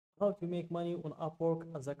how to make money on Upwork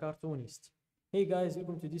as a cartoonist. Hey guys,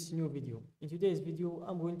 welcome to this new video. In today's video,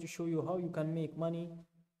 I'm going to show you how you can make money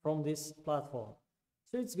from this platform.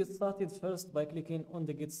 So let's get started first by clicking on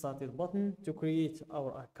the get started button to create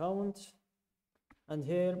our account. And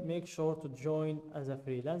here, make sure to join as a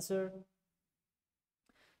freelancer.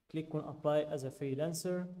 Click on apply as a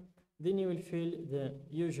freelancer. Then you will fill the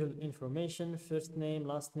usual information, first name,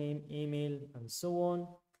 last name, email, and so on.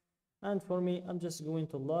 And for me, I'm just going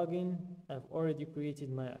to log in. I've already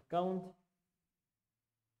created my account.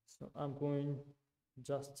 So I'm going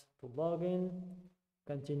just to log in,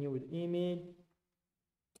 continue with email,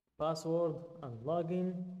 password, and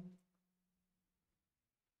login.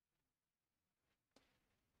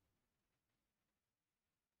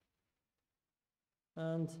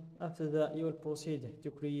 And after that, you will proceed to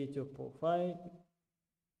create your profile.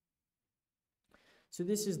 So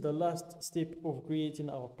this is the last step of creating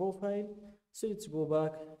our profile. So let's go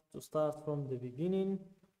back to start from the beginning.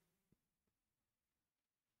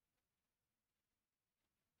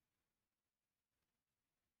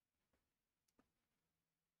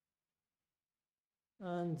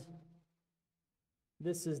 And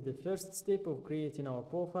this is the first step of creating our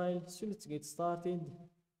profile. So let's get started.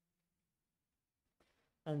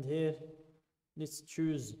 And here, let's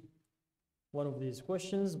choose one of these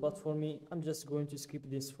questions, but for me, I'm just going to skip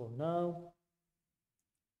this for now.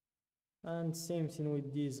 And same thing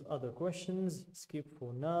with these other questions, skip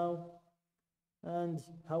for now. And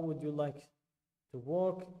how would you like to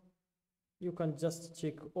work? You can just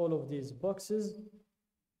check all of these boxes.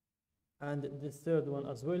 And the third one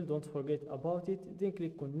as well, don't forget about it. Then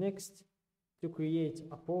click on next to create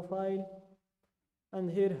a profile. And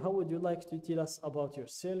here, how would you like to tell us about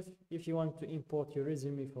yourself? If you want to import your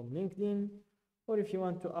resume from LinkedIn, or if you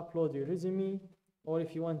want to upload your resume, or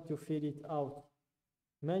if you want to fill it out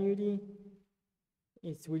manually,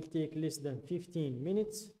 it will take less than 15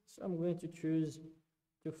 minutes. So I'm going to choose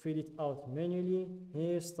to fill it out manually.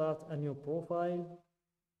 Here, start a new profile.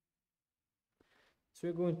 So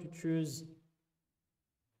we're going to choose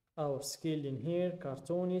our skill in here,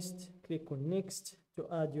 cartoonist. Click on next to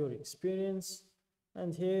add your experience.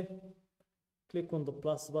 And here, click on the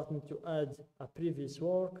plus button to add a previous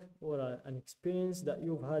work or an experience that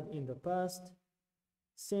you've had in the past.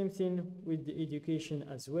 Same thing with the education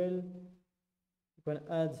as well. You can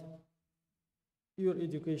add your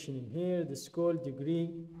education in here, the school,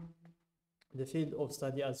 degree, the field of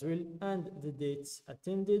study as well, and the dates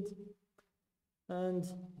attended. And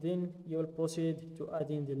then you will proceed to add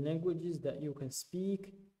in the languages that you can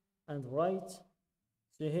speak and write.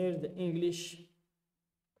 So here, the English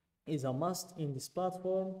is a must in this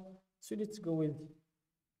platform. So let's go with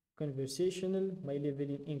conversational. My level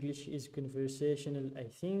in English is conversational, I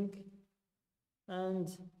think. And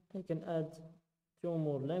I can add 2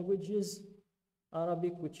 more languages.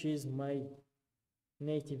 Arabic, which is my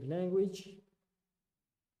native language,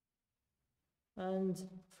 and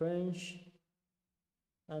French,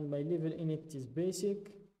 and my level in it is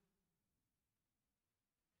basic.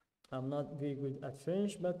 I'm not very good at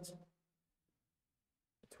French, but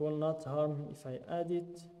it will not harm if I add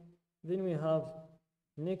it. Then we have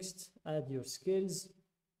next, add your skills.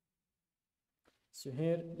 So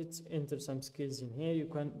here, let's enter some skills in here. You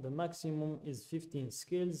can, the maximum is 15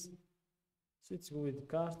 skills. So let's go with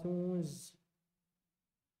cartoons.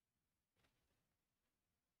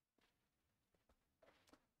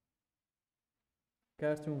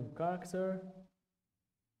 Cartoon character,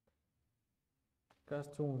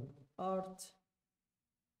 cartoon art,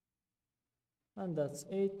 and that's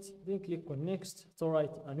it. Then click on next to write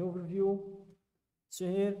an overview. So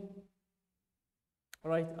here,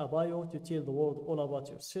 write a bio to tell the world all about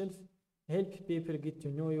yourself. Help people get to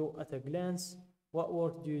know you at a glance. What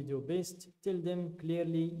work do you do best? Tell them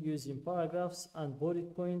clearly using paragraphs and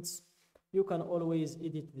bullet points. You can always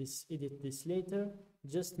edit this later.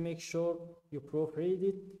 Just make sure you proofread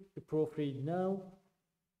it. You proofread now.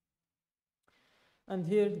 And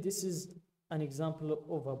here, this is an example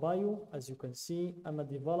of a bio. As you can see, I'm a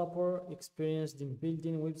developer experienced in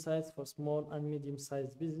building websites for small and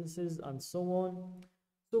medium-sized businesses and so on.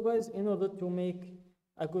 So guys, in order to make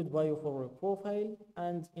a good bio for a profile,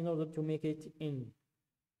 and in order to make it in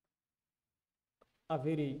a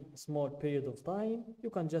very small period of time, you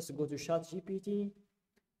can just go to ChatGPT,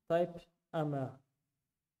 type I'm a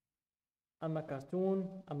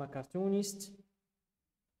cartoonist.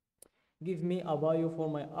 Give me a bio for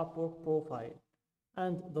my Upwork profile.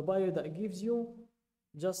 And the bio that gives you,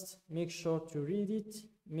 just make sure to read it,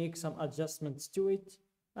 make some adjustments to it,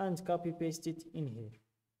 and copy paste it in here.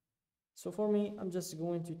 So for me, I'm just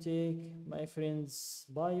going to take my friend's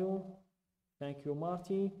bio. Thank you,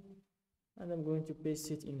 Marty. and I'm going to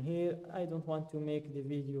paste it in here. I don't want to make the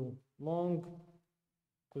video long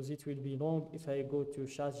because it will be long if I go to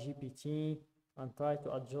ChatGPT and try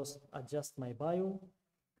to adjust my bio.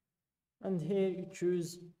 And here you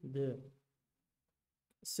choose the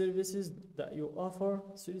services that you offer.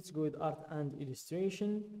 So let's go with art and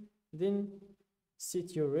illustration, then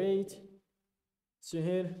set your rate. So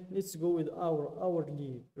here let's go with our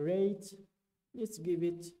hourly rate. Let's give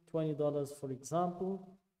it $20 for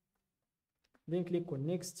example. Then click on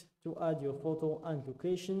next to add your photo and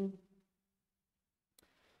location.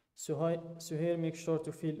 So here make sure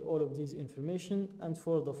to fill all of these information, and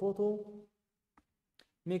for the photo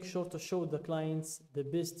make sure to show the clients the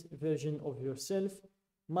best version of yourself.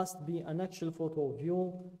 Must be an actual photo of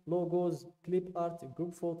you. Logos, clip art,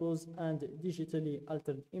 group photos, and digitally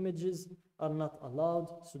altered images are not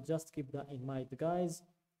allowed, so just keep that in mind, guys.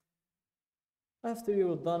 After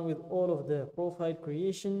you're done with all of the profile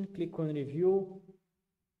creation, click on review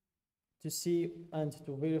to see and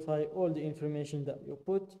to verify all the information that you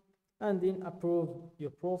put, and then approve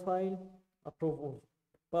your profile, approve of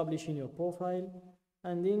publishing your profile.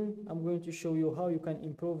 And then I'm going to show you how you can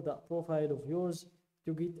improve that profile of yours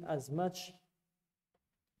to get as much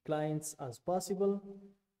clients as possible.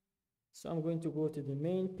 So I'm going to go to the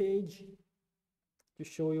main page to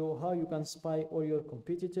show you how you can spy all your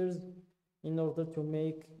competitors in order to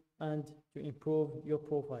make and to improve your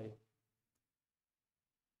profile.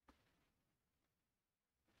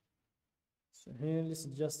 So here let's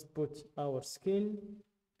just put our skill,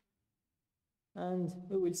 and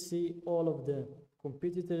we will see all of the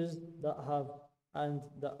competitors that have and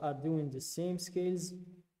that are doing the same skills.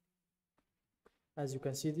 As you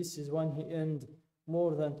can see, this is one he earned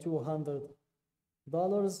more than $200,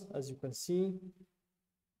 as you can see,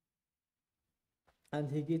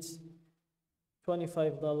 and he gets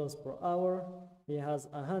 $25 per hour. He has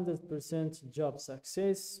 100% job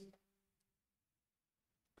success.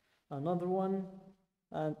 Another one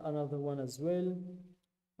and another one as well,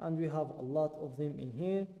 and we have a lot of them in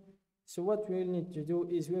here. So what we need to do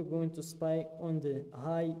is we're going to spy on the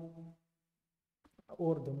high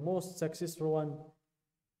or the most successful one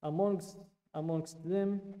amongst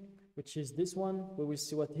them, which is this one. We will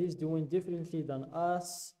see what he's doing differently than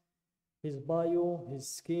us, his bio, his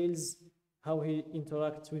skills, how he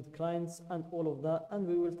interacts with clients, and all of that, and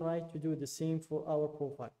we will try to do the same for our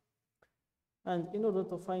profile. And in order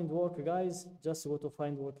to find work, guys, just go to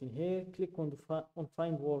find work in here, click on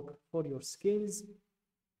find work for your skills,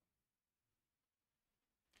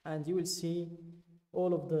 and you will see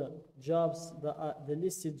all of the jobs that are the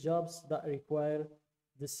listed jobs that require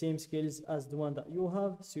the same skills as the one that you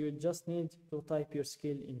have. So you just need to type your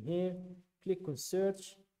skill in here, click on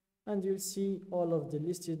search, and you'll see all of the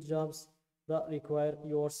listed jobs that require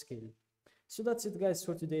your skill. So that's it, guys,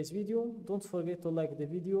 for today's video. Don't forget to like the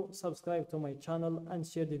video, subscribe to my channel, and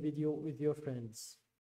share the video with your friends.